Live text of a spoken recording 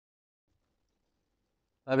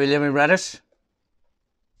Bellamy brothers.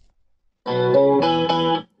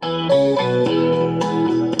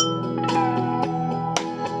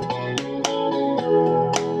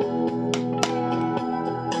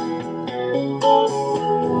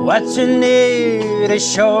 What you need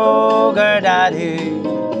is sugar daddy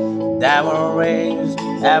that will raise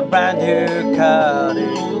a brand new cottage.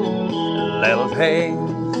 Little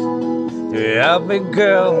things to help a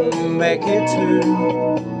girl make it through.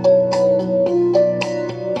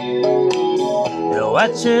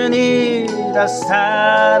 What you need is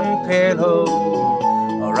satin pillow,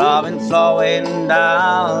 a robin flowing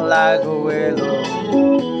down like a willow.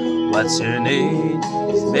 What you need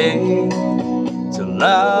is me to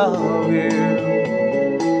love you.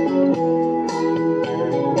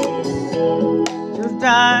 To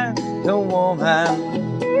die a woman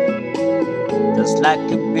just like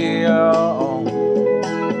to be your own,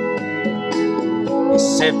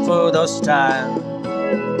 except for those times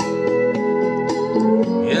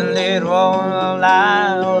you need one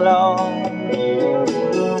lie alone.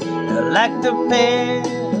 I like to paint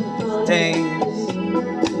things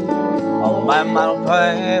on my mind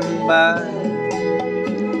going by.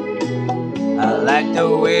 I like the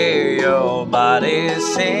way your body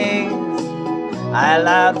sings. I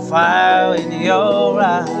like the fire in your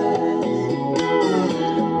eyes.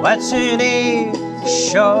 What you need,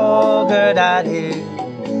 sugar daddy,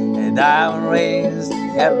 and I will raise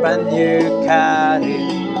a brand new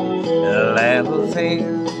cottage. A little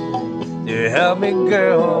thing to help me,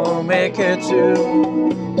 girl, make it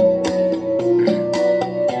through.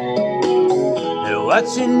 What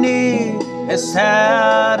you need is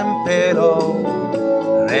satin pillow,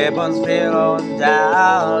 ribbons falling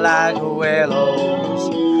down like willows.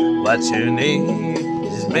 What you need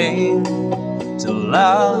is me to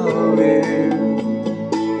love you.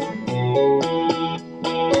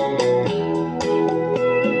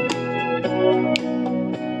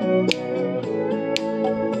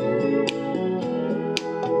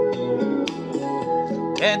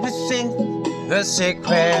 Can we sing a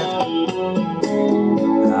secret?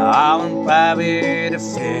 I'm private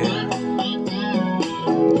affair.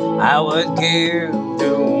 I would give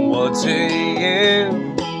the world to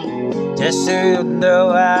you, just to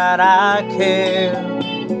know that I care.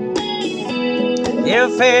 Your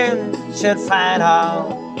friends should find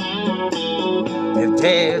out if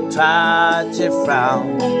they try to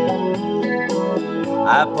frown.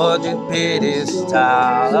 I put your pedestal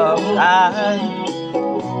up high.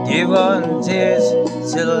 You want this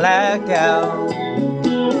to let go.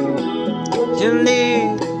 You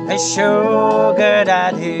need a sugar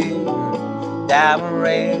daddy that will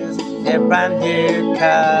raise a brand new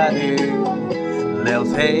cottage. Little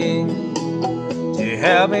thing to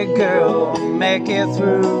help me, girl, make it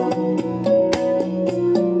through.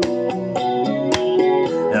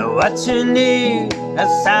 What you need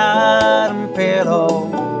is satin pillow,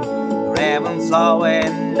 ribbon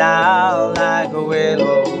flowing down like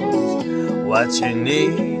willows. What you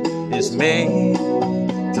need is me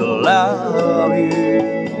to love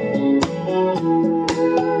you.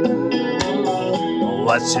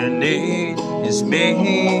 What you need is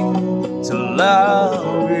me to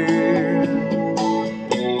love you.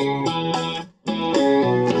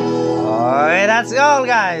 Okay, that's all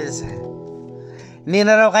guys. Hindi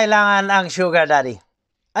na raw kailangan ang sugar daddy.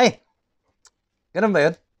 Ay, ganun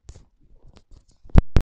ba yun?